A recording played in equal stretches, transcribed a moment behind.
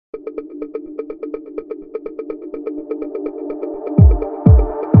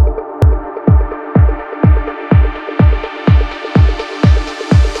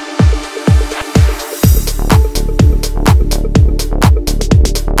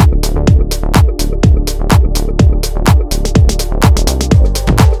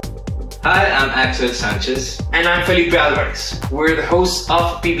Axel Sánchez. And I'm Felipe Álvarez. We're the hosts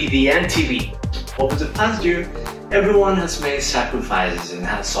of PVDN-TV. Over the past year, everyone has made sacrifices and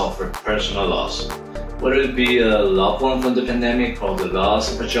has suffered personal loss. Whether it be a loved one from the pandemic or the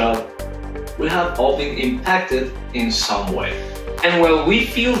loss of a job, we have all been impacted in some way. And while we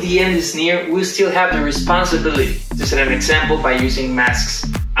feel the end is near, we still have the responsibility to set an example by using masks,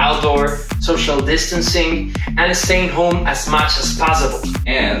 outdoor, social distancing, and staying home as much as possible.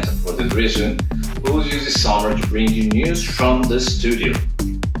 And for that reason, we will use this summer to bring you news from the studio.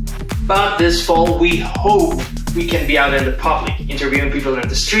 But this fall, we hope we can be out in the public, interviewing people in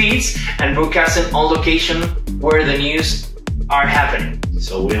the streets and broadcasting on location where the news are happening.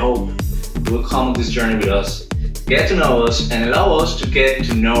 So we hope you will come on this journey with us, get to know us, and allow us to get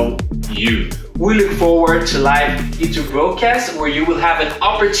to know you. We look forward to live YouTube broadcasts where you will have an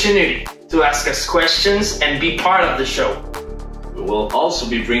opportunity to ask us questions and be part of the show. We will also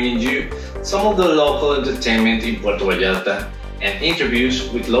be bringing you some of the local entertainment in Puerto Vallarta and interviews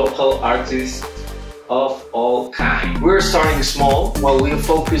with local artists of all kinds. We're starting small while we'll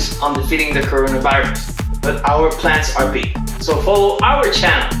focus on defeating the coronavirus, but our plans are big. So follow our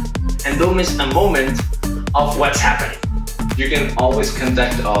channel and don't miss a moment of what's happening. You can always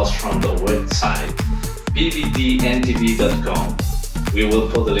contact us from the website pvdn-tv.com. We will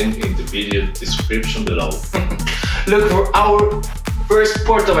put the link in the video description below. Look for our first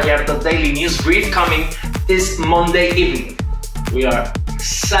Puerto Vallarta daily news brief coming this Monday evening. We are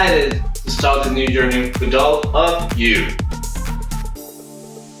excited to start the new journey with all of you.